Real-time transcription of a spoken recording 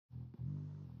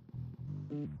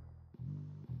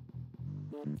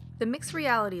The Mixed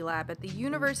Reality Lab at the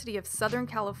University of Southern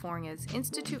California's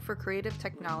Institute for Creative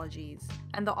Technologies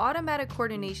and the Automatic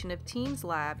Coordination of Teams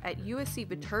Lab at USC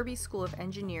Viterbi School of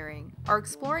Engineering are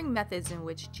exploring methods in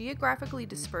which geographically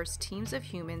dispersed teams of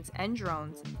humans and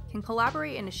drones can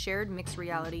collaborate in a shared mixed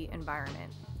reality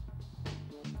environment.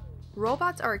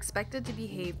 Robots are expected to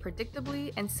behave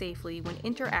predictably and safely when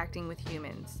interacting with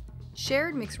humans.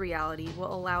 Shared mixed reality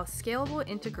will allow scalable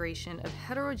integration of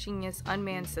heterogeneous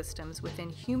unmanned systems within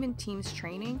human teams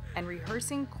training and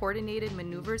rehearsing coordinated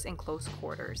maneuvers in close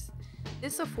quarters.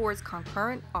 This affords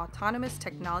concurrent autonomous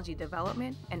technology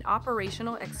development and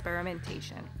operational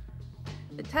experimentation.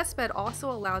 The testbed also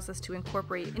allows us to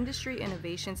incorporate industry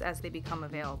innovations as they become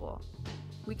available.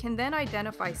 We can then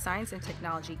identify science and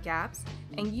technology gaps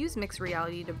and use mixed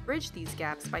reality to bridge these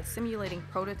gaps by simulating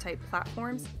prototype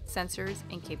platforms, sensors,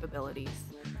 and capabilities.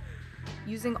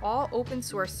 Using all open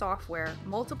source software,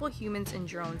 multiple humans and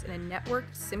drones in a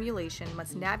networked simulation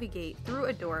must navigate through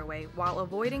a doorway while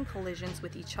avoiding collisions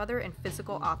with each other and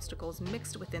physical obstacles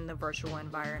mixed within the virtual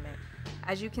environment.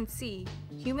 As you can see,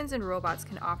 humans and robots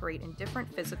can operate in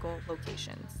different physical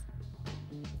locations.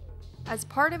 As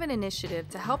part of an initiative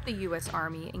to help the U.S.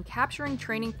 Army in capturing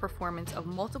training performance of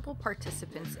multiple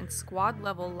participants in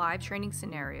squad-level live training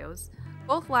scenarios,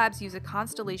 both labs use a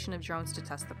constellation of drones to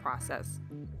test the process.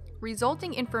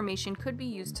 Resulting information could be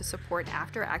used to support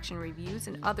after-action reviews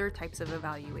and other types of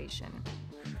evaluation.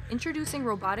 Introducing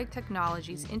robotic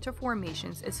technologies into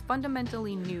formations is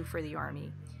fundamentally new for the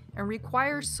Army and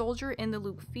requires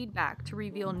soldier-in-the-loop feedback to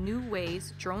reveal new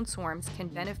ways drone swarms can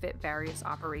benefit various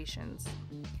operations.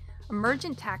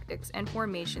 Emergent tactics and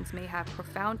formations may have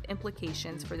profound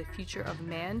implications for the future of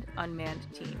manned-unmanned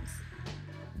teams.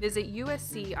 Visit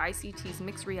USC ICT's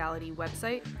Mixed Reality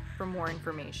website for more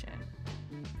information.